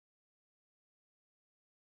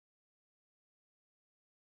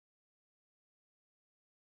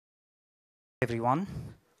Everyone.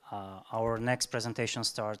 Our next presentation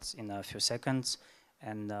starts in a few seconds,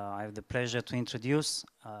 and I have the pleasure to introduce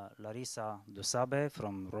Larissa Dusabe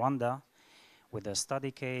from Rwanda with a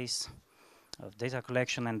study case of data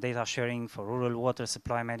collection and data sharing for rural water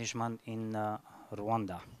supply management in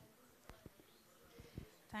Rwanda.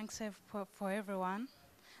 Thanks for everyone.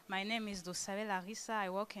 My name is Dusabe Larissa.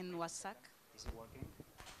 I work in WASAC. Is it working?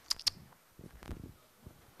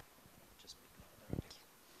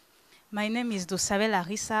 My name is Dusabe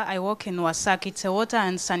Larissa. I work in WASAC. It's a water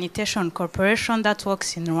and sanitation corporation that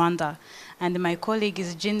works in Rwanda. And my colleague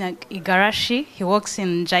is Jin Igarashi. He works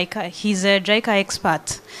in JICA. He's a JICA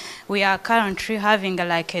expert. We are currently having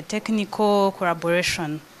a technical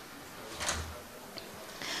collaboration.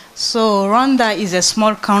 So Rwanda is a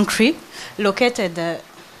small country located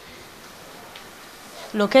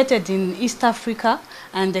in East Africa,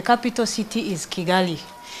 and the capital city is Kigali.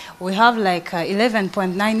 We have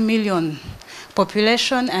 11.9 million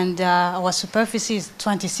population, and our superficie is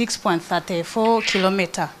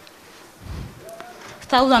 26.34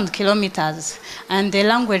 thousand kilometers. And the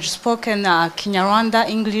language spoken are Kinyarwanda,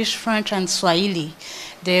 English, French, and Swahili.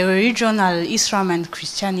 The regional Islam and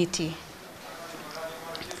Christianity.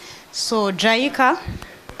 So JICA,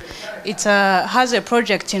 it has a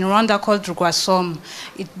project in Rwanda called RWASOM.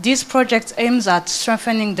 This project aims at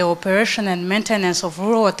strengthening the operation and maintenance of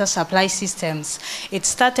rural water supply systems. It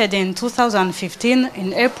started in 2015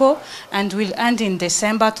 in April and will end in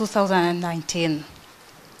December 2019.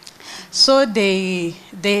 So we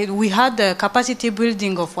had the capacity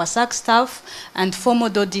building of WASAC staff and 4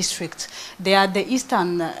 model districts. They are the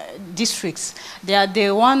eastern districts. They are the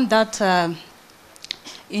one that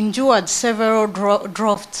endured several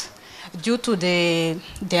droughts due to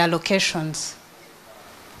their locations.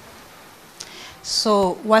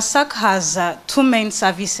 So WASAC has 2 main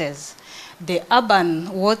services: the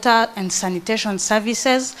urban water and sanitation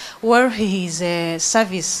services, where he is a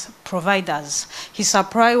service providers. He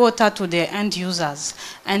supplies water to the end users.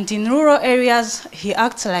 And in rural areas, he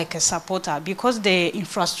acts like a supporter because the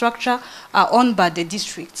infrastructure are owned by the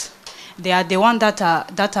district. They are the ones that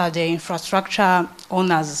are the infrastructure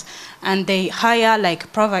owners, and they hire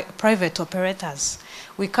private operators.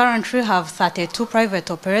 We currently have 32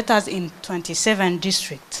 private operators in 27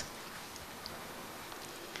 districts.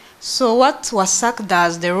 So what WASAC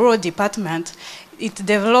does, the rural department, it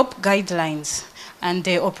develops guidelines and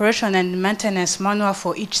the operation and maintenance manual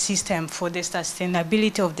for each system for the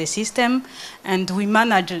sustainability of the system, and we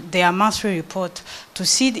manage their monthly report to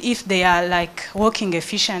see if they are working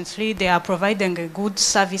efficiently, they are providing good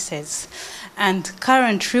services. And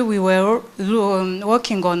currently we were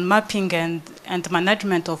working on mapping and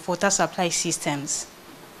management of water supply systems.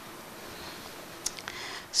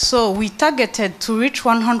 So we targeted to reach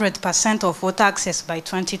 100% of water access by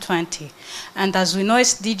 2020. And as we know,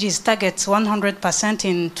 SDGs targets 100%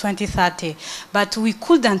 in 2030. But we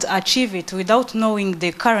couldn't achieve it without knowing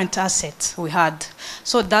the current assets we had.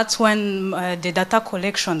 So that's when the data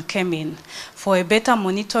collection came in for a better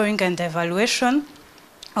monitoring and evaluation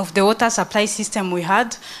of the water supply system we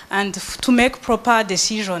had, and to make proper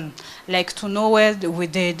decision, to know where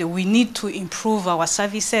we need to improve our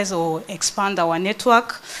services or expand our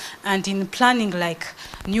network, and in planning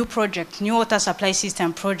new project, new water supply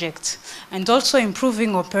system projects, and also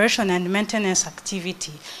improving operation and maintenance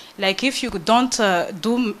activity. If you don't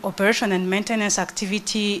do operation and maintenance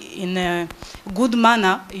activity in a good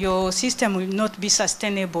manner, your system will not be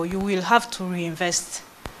sustainable. You will have to reinvest.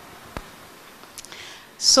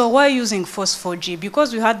 So why using FOSS4G?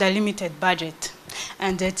 Because we had a limited budget,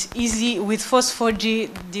 and it's easy. With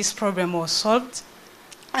FOSS4G, this problem was solved,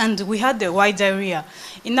 and we had a wide area.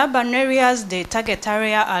 In urban areas, the target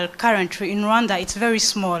area are currently, in Rwanda, it's very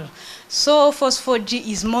small. So FOSS4G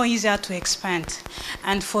is more easier to expand.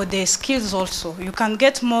 And for the skills also, you can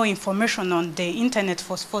get more information on the internet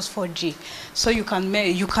for FOSS4G, so you can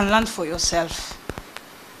learn for yourself.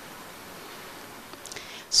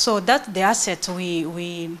 So that's the asset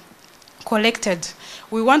we collected.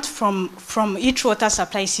 We went from each water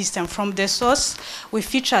supply system. From the source, we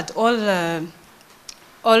featured all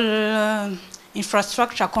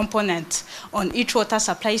infrastructure components on each water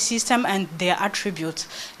supply system and their attributes,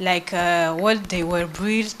 what they were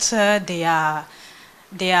built, their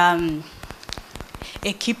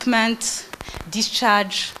equipment,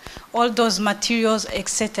 discharge, all those materials,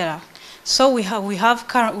 etc. So we currently have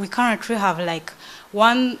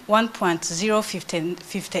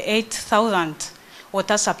 1.058 thousand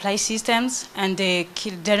water supply systems, and the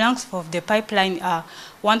length of the pipeline are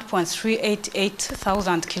 1.388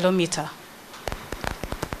 thousand kilometers.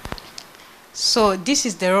 So this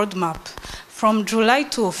is the roadmap. From July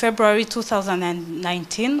to February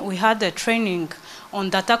 2019, we had a training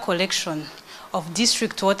on data collection of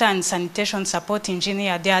district water and sanitation support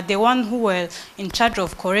engineer. They are the ones who were in charge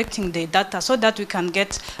of correcting the data so that we can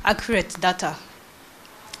get accurate data.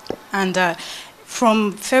 And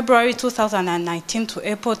from February 2019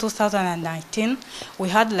 to April 2019, we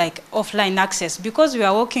had like offline access. Because we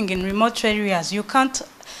are working in remote areas, you can't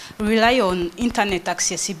rely on internet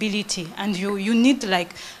accessibility, and you need to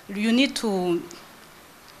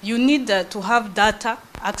have data,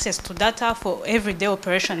 access to data for everyday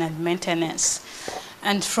operation and maintenance.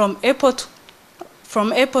 And from April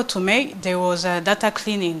to May, there was a data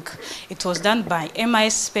cleaning. It was done by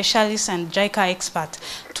MIS specialists and JICA experts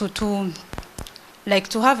to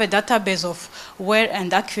have a database of well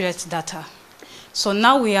and accurate data. So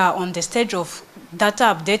now we are on the stage of data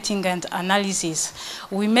updating and analysis.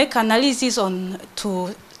 We make analysis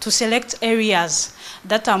to select areas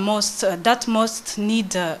that most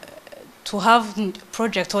need to have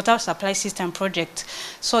water supply system project,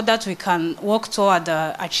 so that we can work toward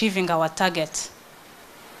achieving our target.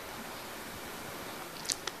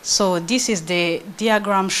 So this is the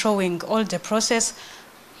diagram showing all the process.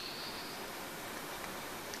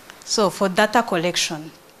 So for data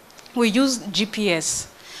collection, we use GPS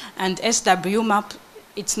and SW map.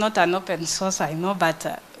 It's not an open source, I know,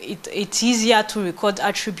 but it's easier to record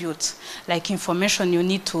attributes, like information you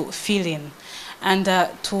need to fill in. And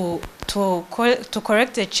to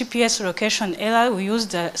correct the GPS location error, we use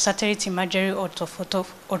the satellite imagery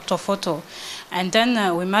orthophoto. And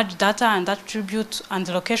then we match data and attribute and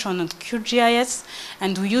location on QGIS,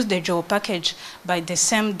 and we use the GeoPackage by the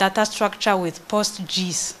same data structure with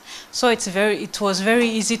PostGIS. So it was very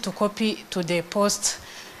easy to copy to the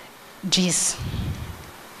PostGIS.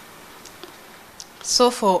 So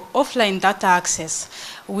for offline data access,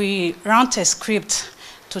 we ran a script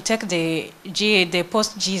to take the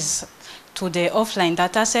PostGIS to the offline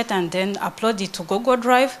data set and then upload it to Google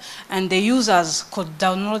Drive, and the users could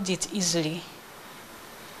download it easily.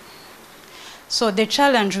 So the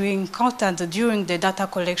challenge we encountered during the data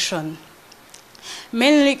collection,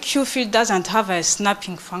 mainly QField doesn't have a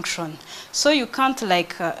snapping function. So you can't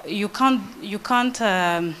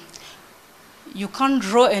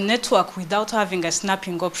draw a network without having a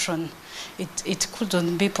snapping option. It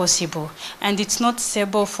couldn't be possible. And it's not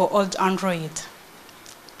stable for old Android.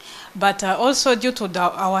 But also due to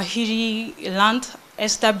our hilly land,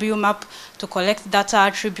 SW map to collect data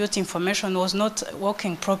attribute information was not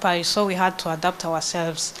working properly, so we had to adapt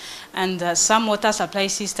ourselves. And some water supply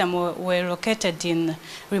systems were located in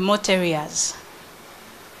remote areas.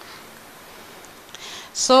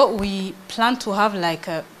 So we plan to have like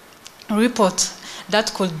a report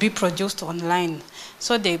that could be produced online.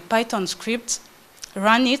 So the Python script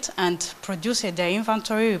run it and produce the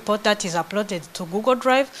inventory report that is uploaded to Google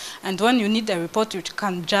Drive, and when you need the report, you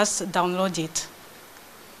can just download it.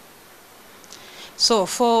 So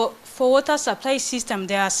for water supply system,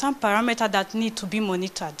 there are some parameters that need to be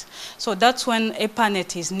monitored. So that's when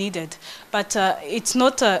APANET is needed. But it's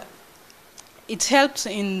not, it helps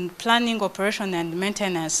in planning, operation, and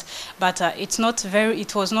maintenance, but it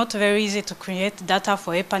was not very easy to create data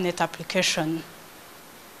for APANET application.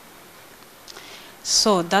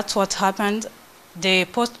 So that's what happened. The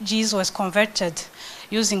PostGIS was converted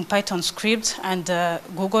using Python script, and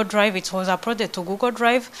Google Drive, it was uploaded to Google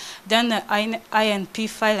Drive. Then the INP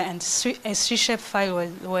file and S3shape file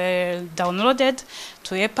were downloaded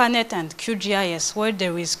to APANET and QGIS, where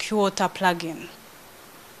there is QWater plugin.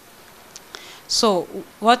 So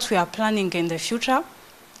what we are planning in the future,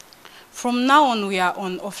 from now on, we are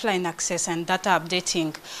on offline access and data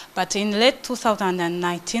updating. But in late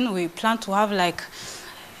 2019, we plan to have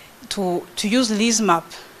to use LISMAP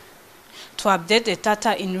to update the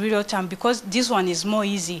data in real time, because this one is more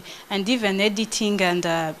easy, and even editing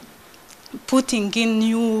and putting in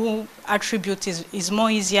new attributes is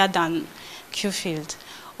more easier than QField.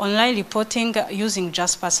 Online reporting using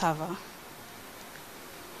Jasper server.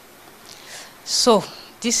 So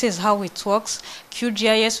this is how it works.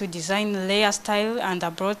 QGIS, we design layer style and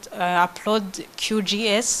upload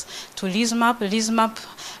QGS to LISMAP. LISMAP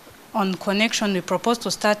on connection, we propose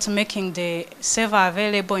to start making the server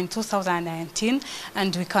available in 2019,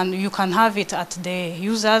 and you can have it at the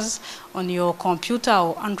users on your computer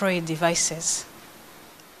or Android devices.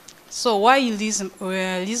 So why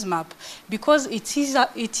LISMAP? Because it's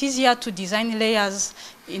easier to design layers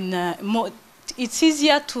it's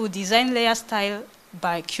easier to design layer style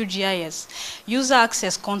by QGIS, user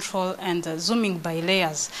access control, and zooming by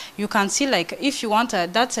layers. You can see, like, if you want,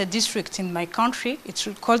 that's a district in my country, it's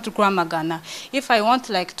called Rwamagana. If I want,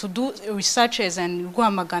 like, to do researches in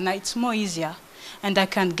Rwamagana, it's more easier, and I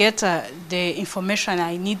can get the information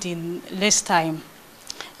I need in less time.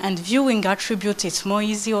 And viewing attribute, it's more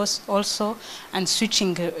easy also, and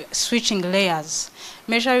switching layers.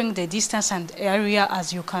 Measuring the distance and area,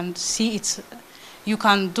 as you can see, you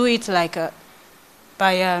can do it like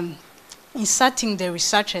by inserting the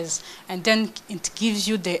researches, and then it gives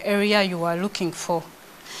you the area you are looking for.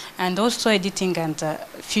 And also editing and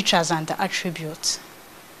features and attributes.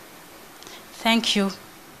 Thank you.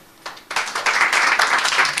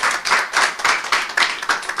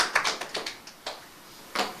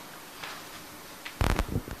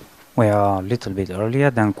 We are a little bit earlier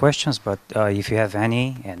than questions, but if you have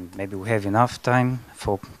any, and maybe we have enough time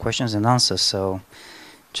for questions and answers, so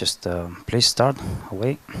just please start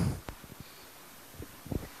away.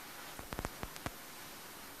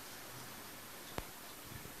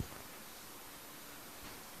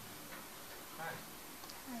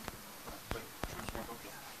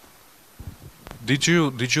 Did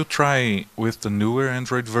you try with the newer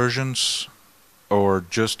Android versions, or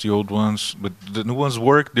just the old ones? But the new ones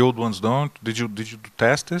work, the old ones don't. Did you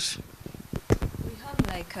test this? We have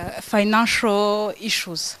like financial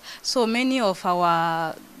issues. So many of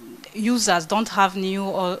our users don't have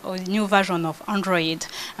new version of Android,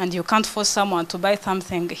 and you can't force someone to buy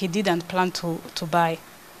something he didn't plan to buy.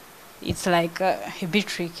 It's like a bit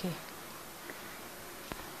tricky.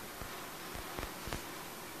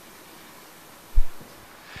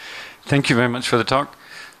 Thank you very much for the talk.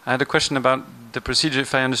 I had a question about the procedure.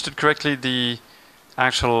 If I understood correctly, the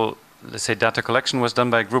actual, let's say, data collection was done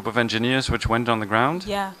by a group of engineers which went on the ground?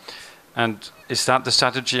 Yeah. And is that the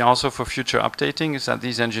strategy also for future updating? Is that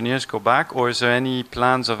these engineers go back? Or is there any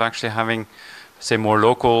plans of actually having, say, more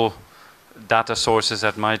local data sources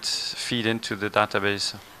that might feed into the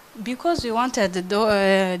database? Because we wanted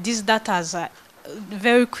these data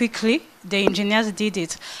very quickly, the engineers did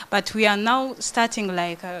it, but we are now starting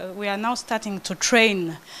to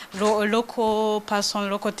train local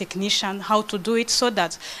technician how to do it, so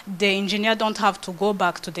that the engineer don't have to go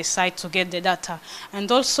back to the site to get the data.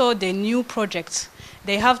 And also the new projects,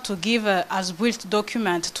 they have to give as built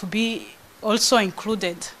document to be also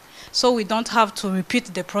included, so we don't have to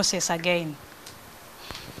repeat the process again.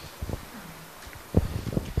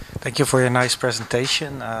 Thank you for your nice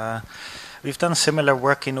presentation. We've done similar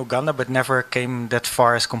work in Uganda, but never came that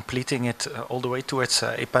far as completing it all the way towards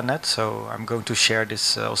EPANET. So I'm going to share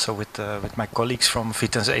this also with my colleagues from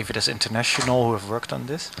Vitens Evides International who have worked on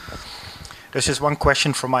this. There's just one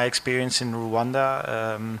question from my experience in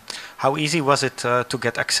Rwanda. How easy was it to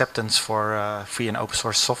get acceptance for free and open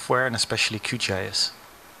source software, and especially QGIS?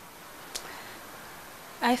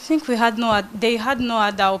 I think they had no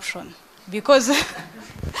other option, because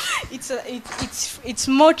it's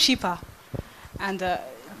more cheaper. And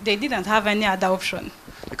they didn't have any other option.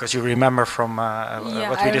 Because you remember from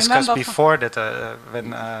what we discussed before, that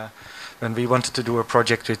when we wanted to do a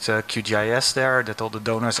project with QGIS there, that all the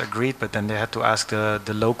donors agreed, but then they had to ask the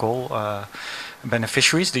local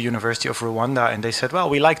beneficiaries, the University of Rwanda, and they said, well,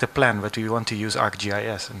 we like the plan, but we want to use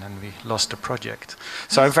ArcGIS, and then we lost the project.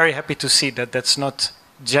 So I'm very happy to see that that's not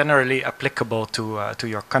generally applicable to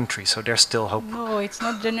your country, so there's still hope. No, it's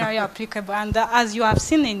not generally applicable, and as you have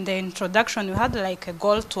seen in the introduction, we had like a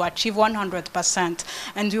goal to achieve 100%,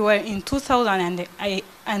 and we were in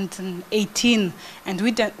 2018, and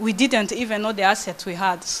we didn't even know the assets we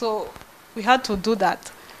had, so we had to do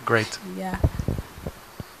that. Great. Yeah.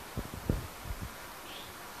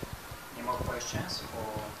 Any more questions for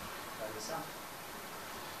Larissa?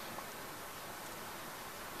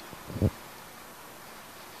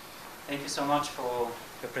 Thank you so much for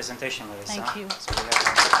your presentation, Larissa. Thank you. So we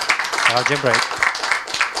have a break.